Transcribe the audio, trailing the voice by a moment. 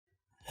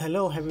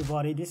Hello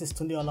everybody, this is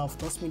Tunde Ola of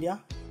Toast Media.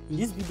 In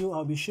this video,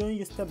 I'll be showing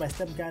you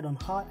step-by-step guide on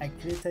how I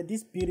created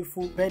this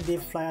beautiful birthday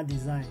flyer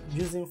design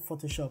using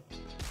Photoshop.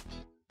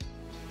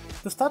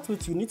 To start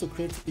with, you need to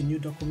create a new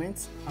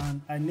document,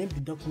 and I named the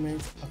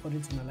document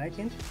according to my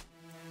liking.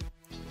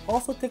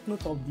 Also take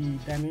note of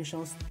the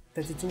dimensions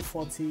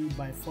 3240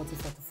 by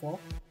 4044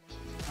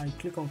 and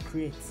click on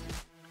create.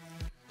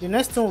 The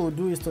next thing we'll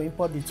do is to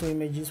import the two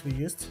images we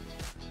used.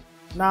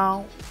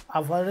 Now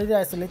I've already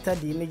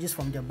isolated the images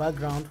from their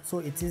background, so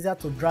it's easier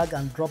to drag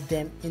and drop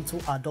them into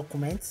our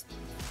document.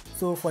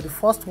 So for the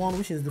first one,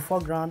 which is the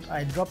foreground,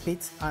 I drop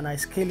it and I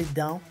scale it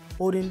down,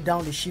 holding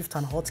down the shift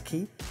and hot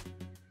key.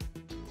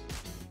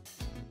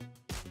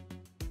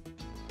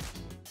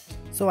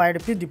 So I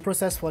repeat the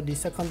process for the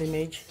second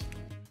image.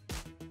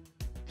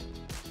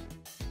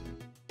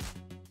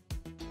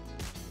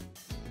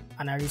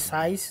 And I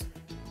resize.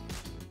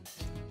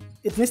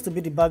 It needs to be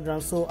the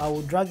background, so I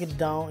will drag it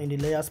down in the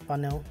layers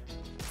panel.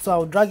 So I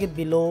will drag it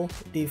below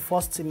the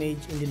first image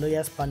in the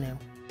layers panel.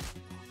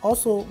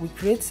 Also, we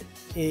create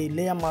a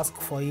layer mask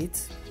for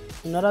it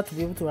in order to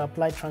be able to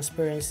apply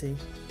transparency.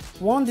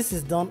 Once this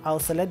is done, I'll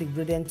select the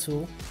gradient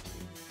tool,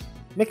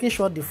 making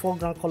sure the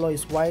foreground color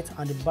is white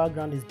and the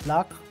background is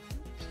black.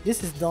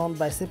 This is done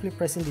by simply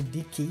pressing the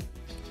D key,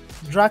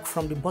 drag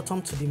from the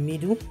bottom to the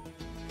middle.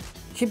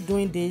 Keep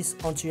doing this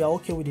until you are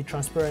okay with the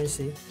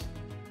transparency.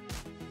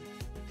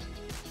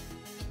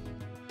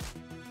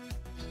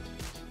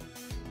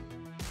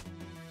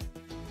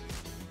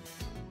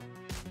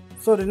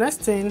 So the next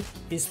thing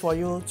is for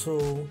you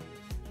to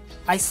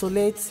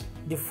isolate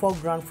the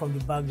foreground from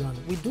the background.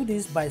 We do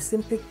this by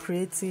simply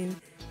creating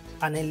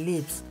an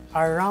ellipse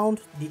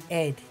around the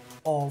head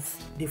of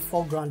the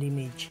foreground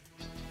image,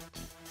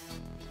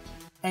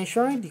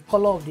 ensuring the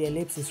color of the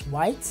ellipse is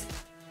white.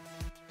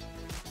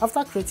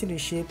 After creating the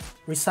shape,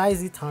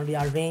 resize it and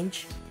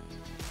rearrange.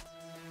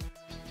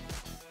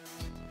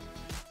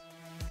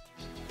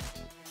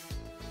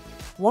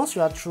 Once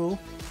you are through,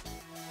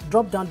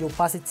 drop down the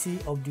opacity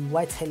of the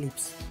white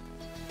ellipse.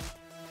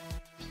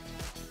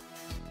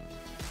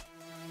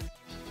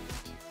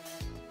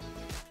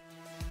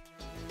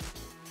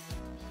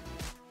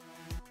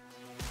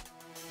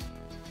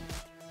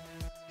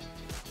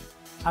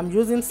 I'm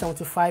using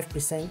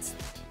 75%.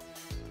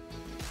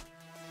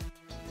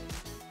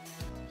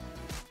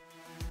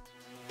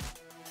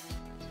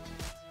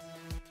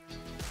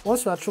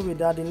 Once you are through with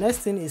that, the next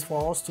thing is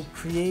for us to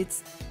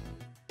create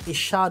a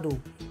shadow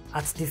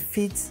at the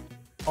feet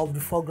of the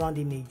foreground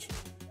image.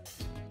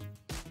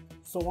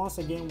 So once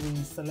again, we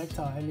select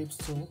our ellipse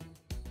tool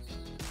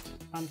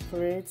and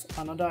create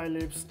another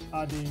ellipse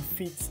at the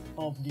feet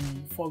of the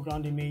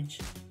foreground image.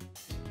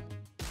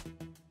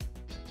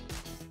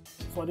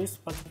 For this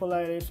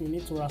particular ellipse, we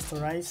need to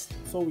rasterize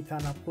so we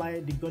can apply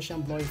the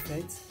Gaussian blur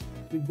effect.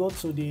 We go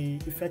to the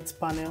effects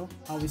panel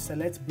and we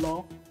select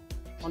blur,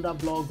 under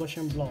blur,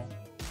 Gaussian blur.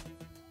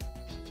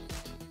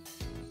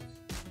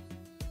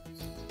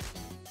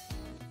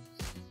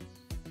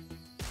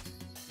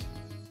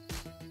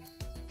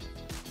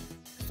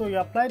 So you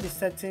apply the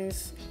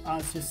settings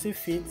as you see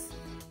fit.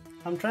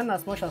 I'm trying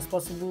as much as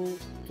possible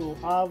to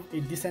have a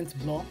decent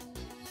blur.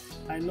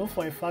 I know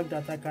for a fact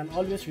that I can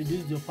always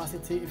reduce the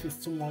opacity if it's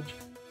too much.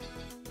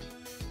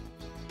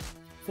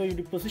 So you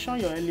deposition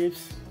your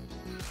ellipse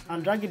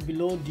and drag it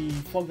below the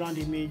foreground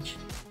image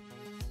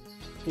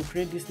to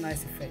create this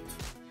nice effect.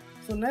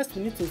 So next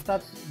we need to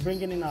start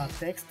bringing in our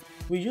text.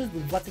 We use the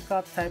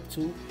vertical type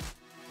tool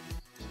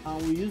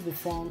and we use the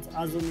font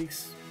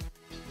Azomix.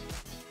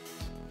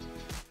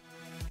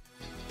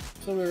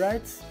 So we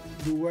write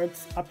the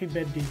words happy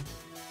birthday.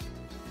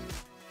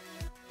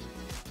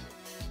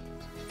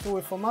 So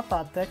we format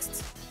our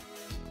text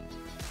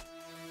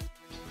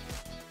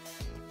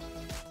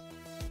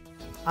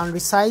and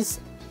resize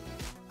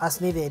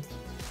as needed.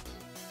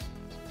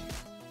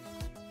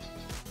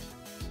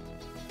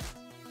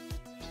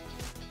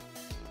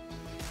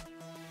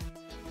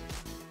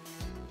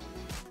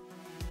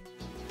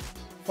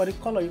 For the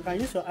color, you can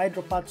use your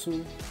eyedropper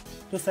tool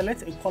to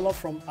select a color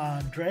from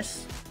our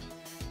dress.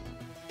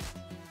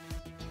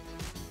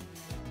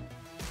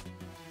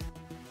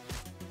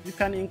 You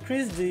can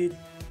increase the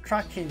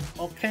tracking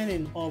or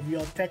kerning of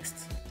your text.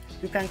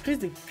 You can increase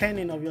the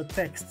kerning of your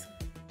text.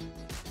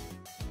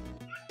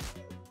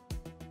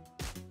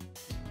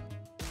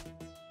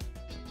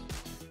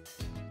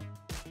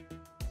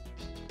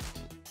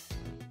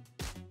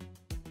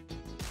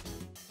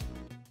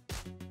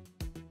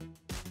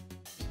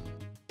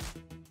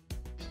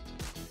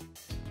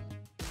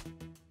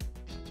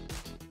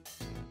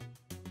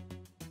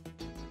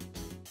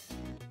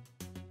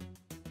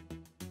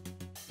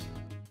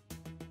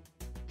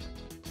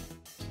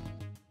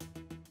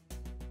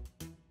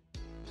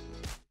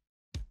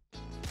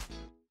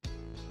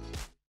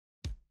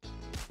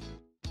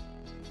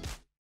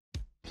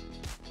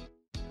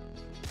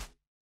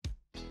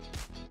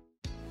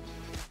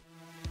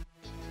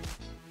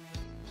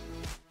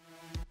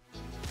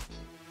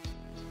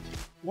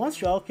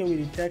 Once you are okay with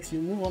the text,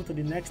 you move on to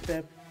the next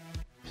step,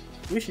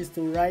 which is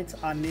to write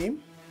our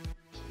name.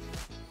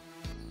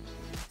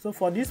 So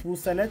for this, we'll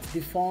select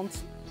the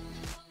font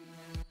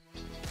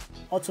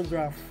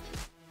Autograph.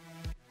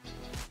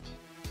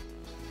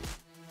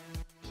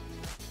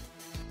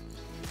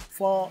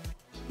 For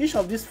each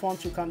of these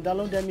fonts, you can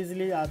download them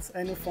easily at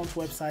any font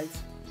website.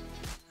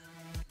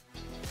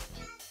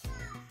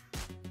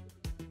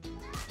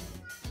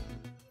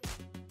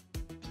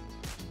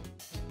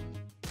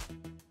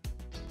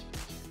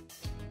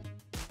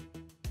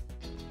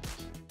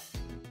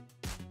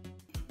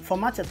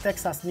 Format your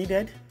text as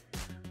needed,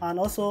 and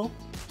also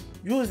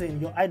using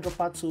your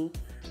eyedropper tool,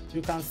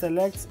 you can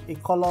select a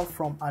color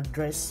from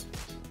address.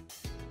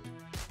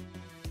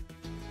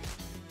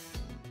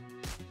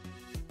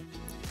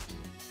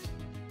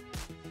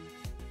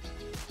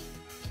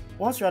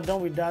 Once you are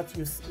done with that,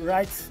 you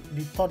write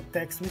the third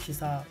text, which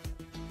is our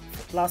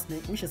last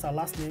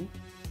name,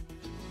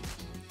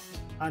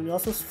 and you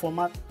also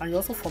format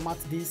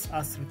this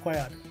as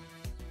required.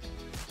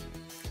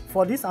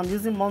 For this, I'm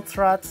using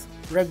Montserrat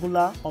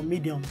regular or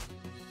medium.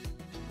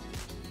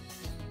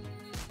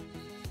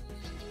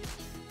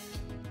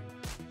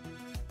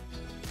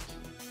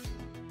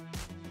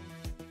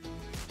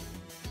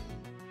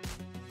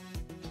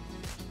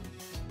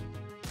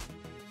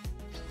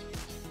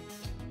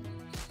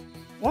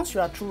 Once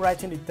you are through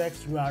writing the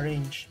text, you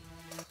arrange.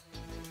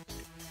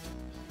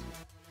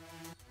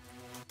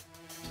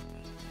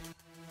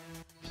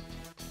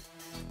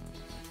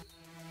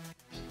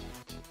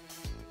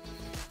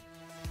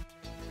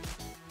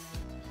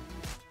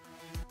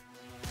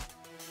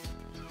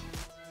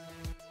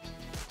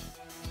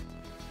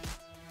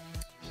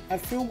 I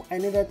feel I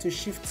needed to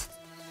shift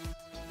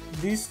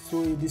this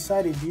to the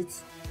side a bit,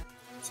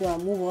 so I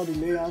move all the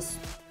layers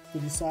to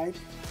the side.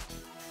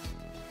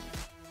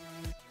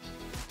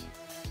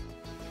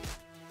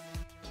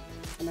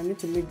 And I need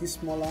to make this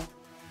smaller.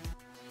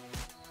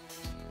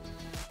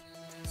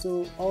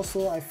 So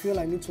also I feel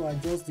I need to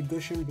adjust the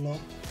Gaussian blur.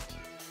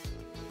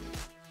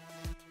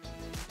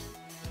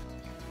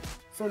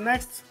 So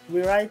next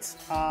we write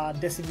our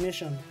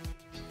designation.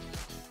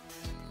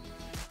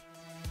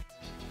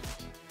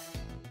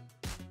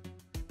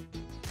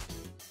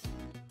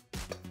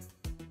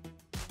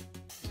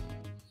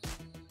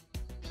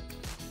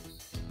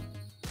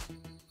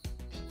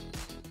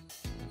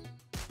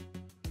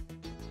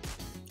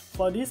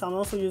 For this, I'm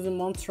also using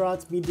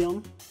Montserrat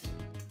medium.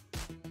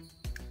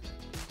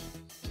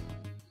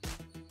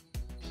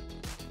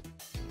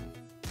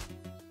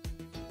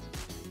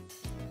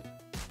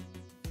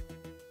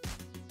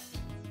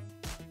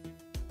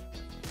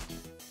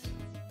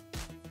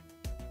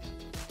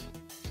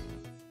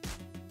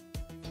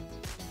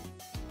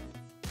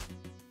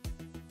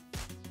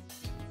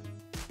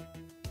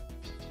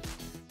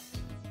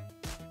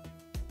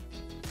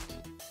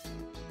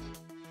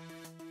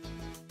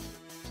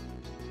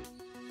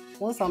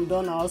 Once I'm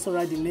done, I also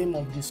write the name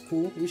of the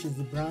school, which is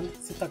the brand,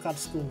 Sitacab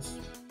Schools.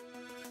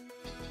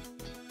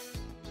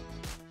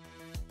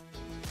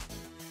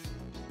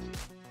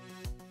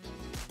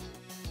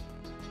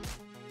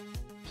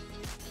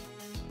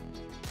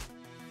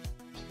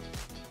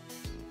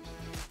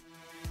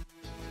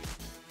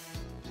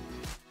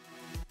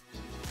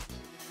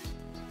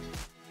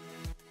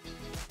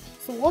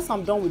 So once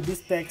I'm done with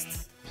this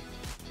text,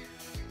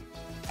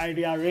 I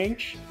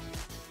rearrange.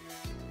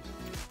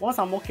 Once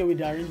I'm okay with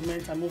the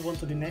arrangement, I move on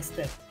to the next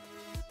step.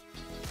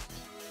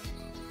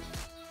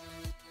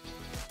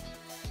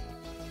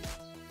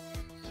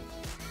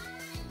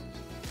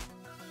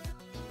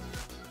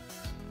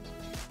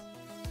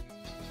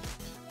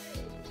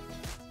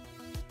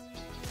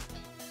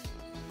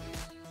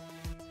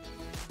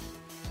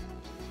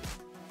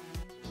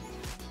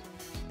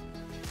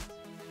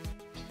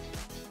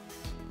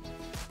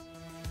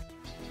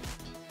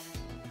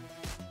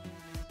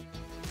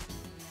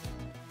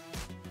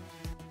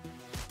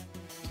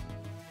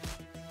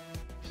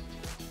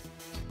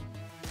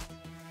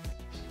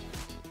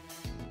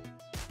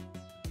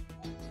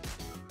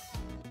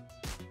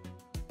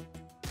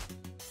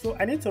 So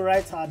I need to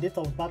write our date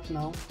of birth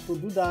now. To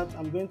do that,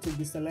 I'm going to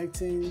be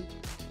selecting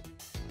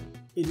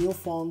a new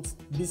font,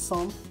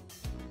 Bison.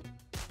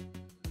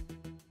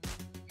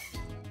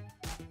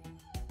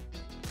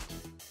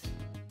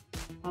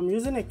 I'm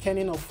using a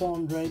Kenning of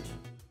 400.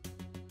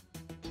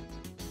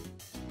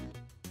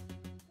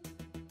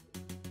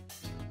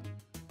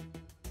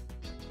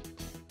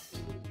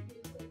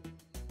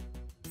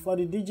 For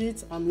the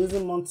digits, I'm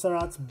using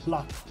Montserrat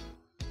Black,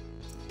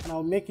 and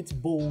I'll make it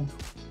bold.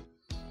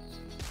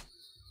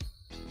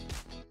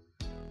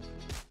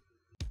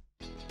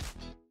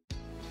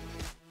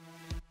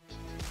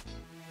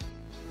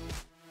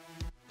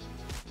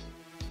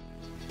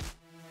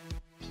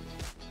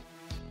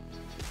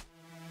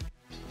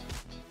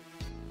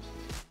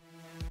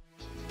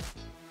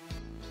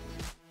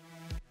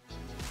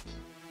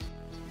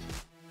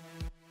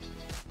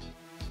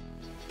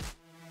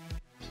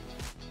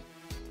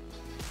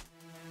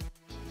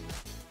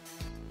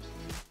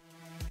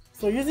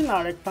 So using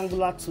our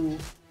rectangular tool,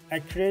 I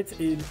create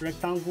a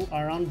rectangle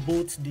around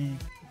both the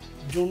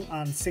June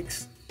and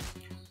 6.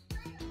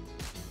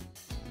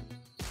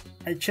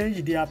 I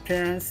change the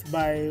appearance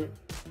by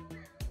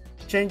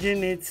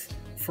changing it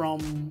from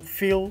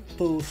fill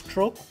to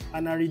stroke,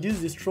 and I reduce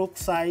the stroke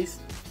size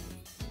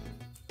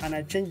and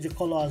I change the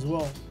color as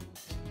well.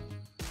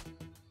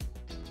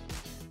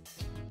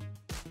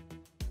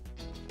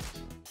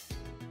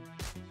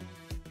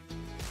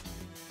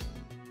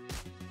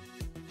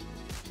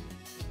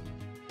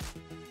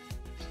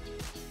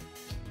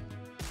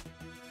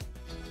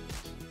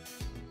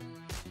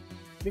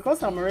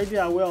 Because I'm already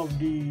aware of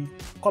the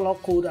color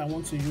code I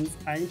want to use,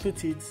 I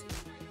input it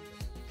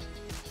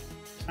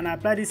and I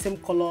apply the same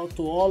color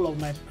to all of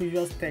my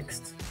previous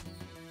text.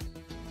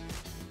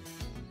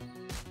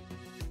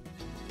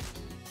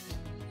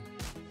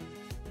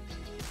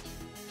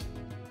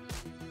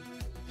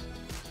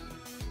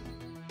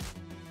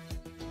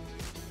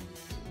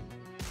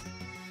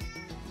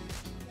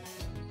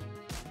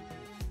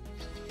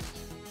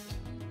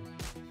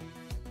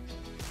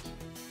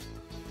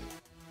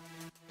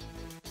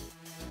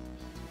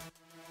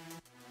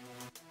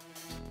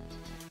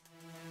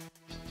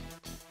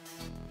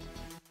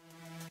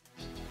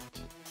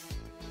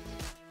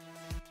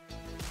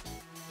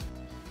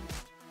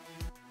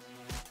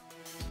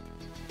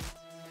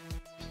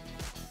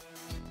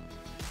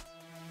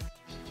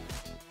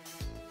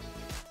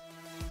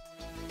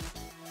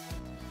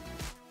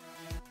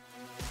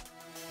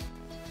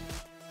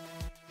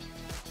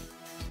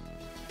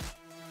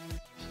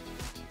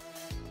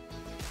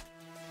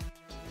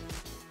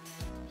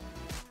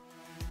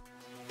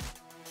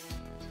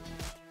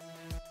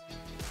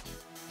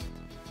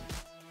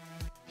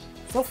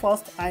 So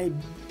first, I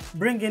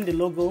bring in the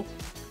logo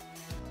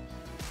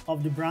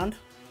of the brand.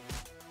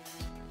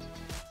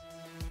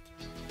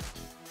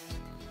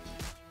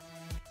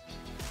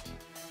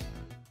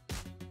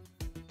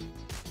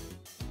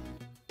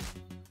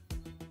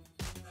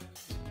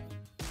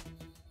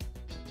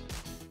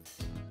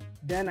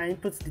 Then I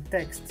input the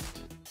text.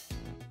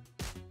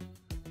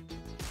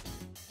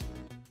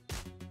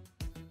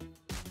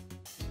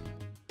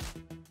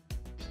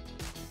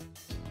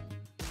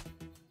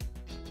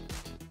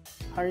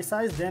 I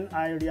resize, then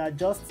I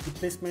readjust the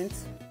placement.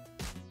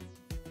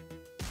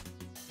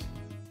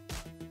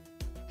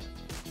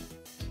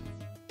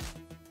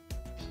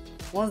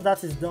 Once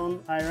that is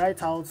done, I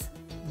write out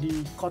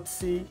the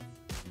courtesy.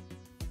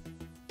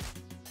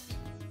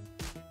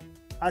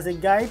 As a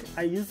guide,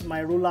 I use my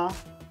ruler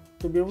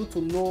to be able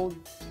to know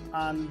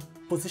and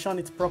position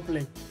it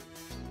properly.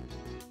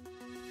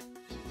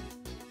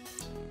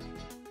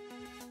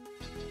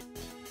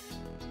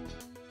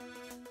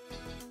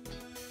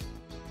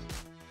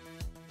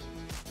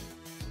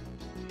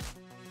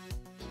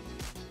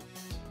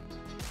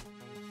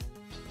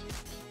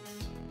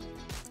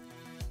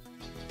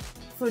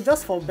 So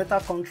just for better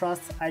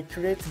contrast, I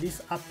create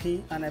this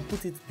happy and I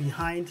put it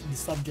behind the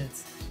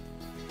subject.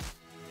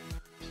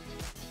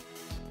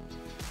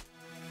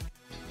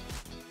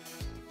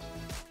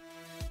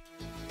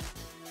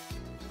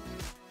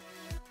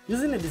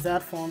 Using the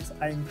desired font,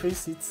 I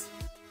increase it.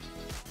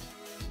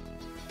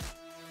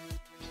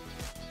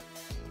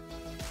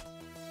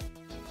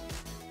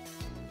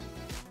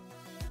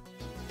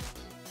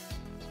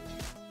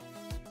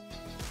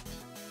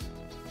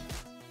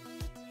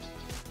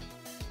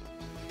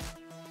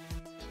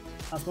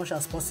 As much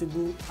as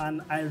possible,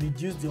 and I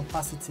reduce the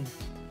opacity.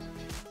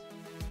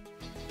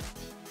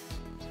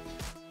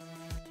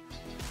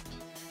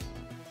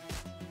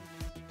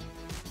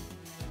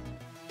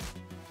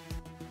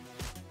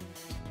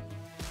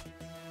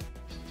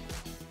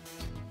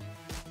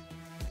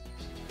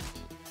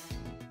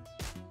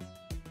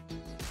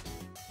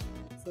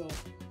 So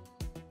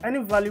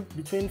any value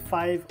between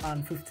 5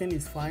 and 15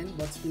 is fine,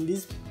 but in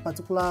this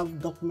particular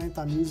document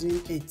I'm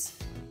using 8.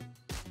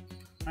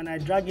 And I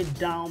drag it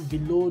down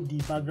below the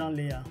background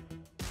layer.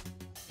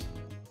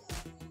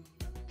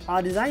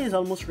 Our design is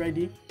almost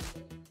ready.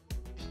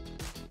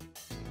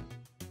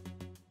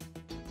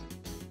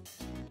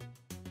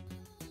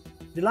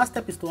 The last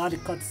step is to add the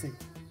courtesy.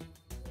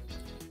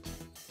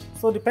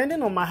 So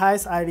depending on my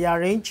eyes, I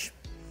rearrange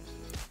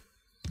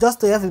just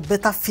to have a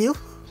better feel.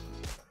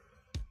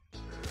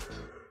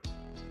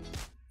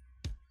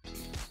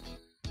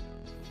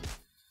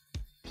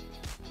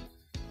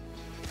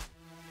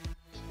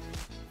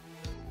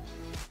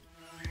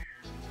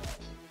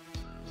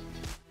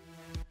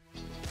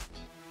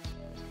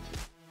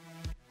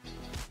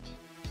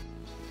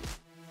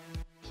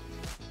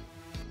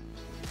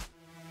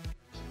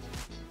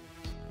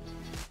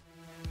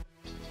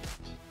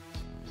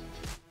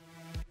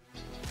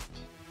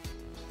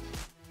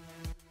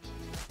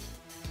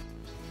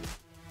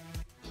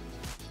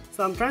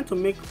 So I'm trying to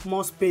make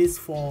more space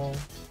for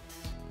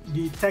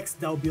the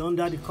text that will be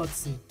under the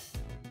courtesy.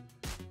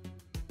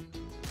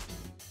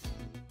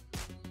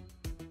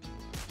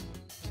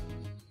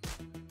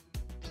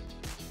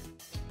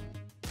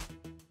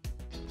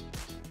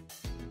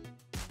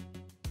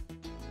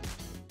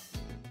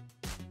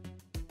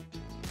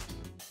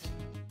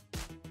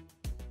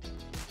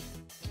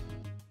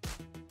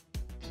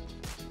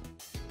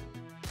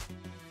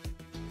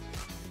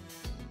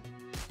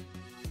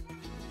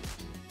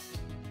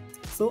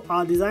 So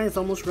our design is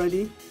almost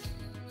ready.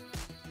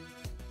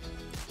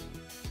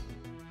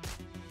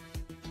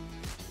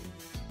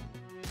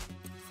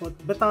 For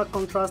better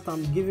contrast,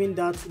 I'm giving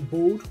that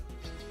bold.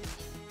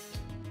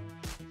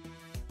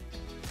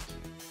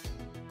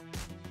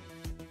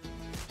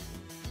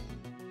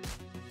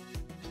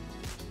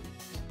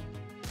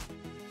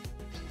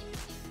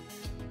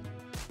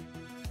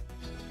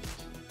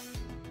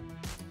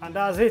 And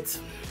that's it.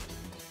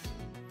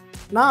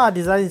 Now our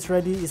design is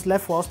ready, it's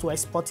left for us to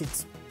export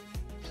it.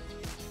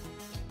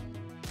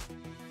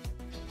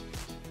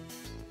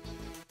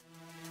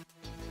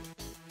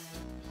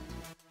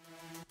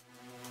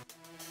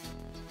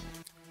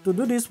 To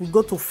do this, we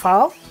go to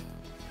File,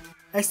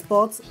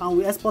 Export, and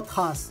we export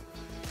as.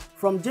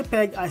 From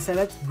JPEG, I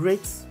select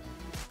Great.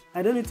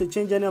 I don't need to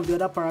change any of the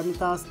other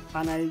parameters,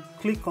 and I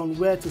click on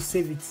where to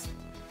save it.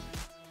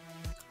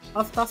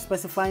 After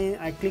specifying,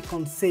 I click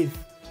on Save.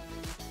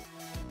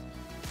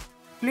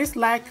 Please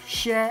like,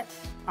 share,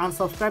 and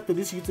subscribe to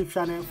this YouTube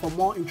channel for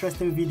more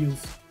interesting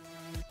videos.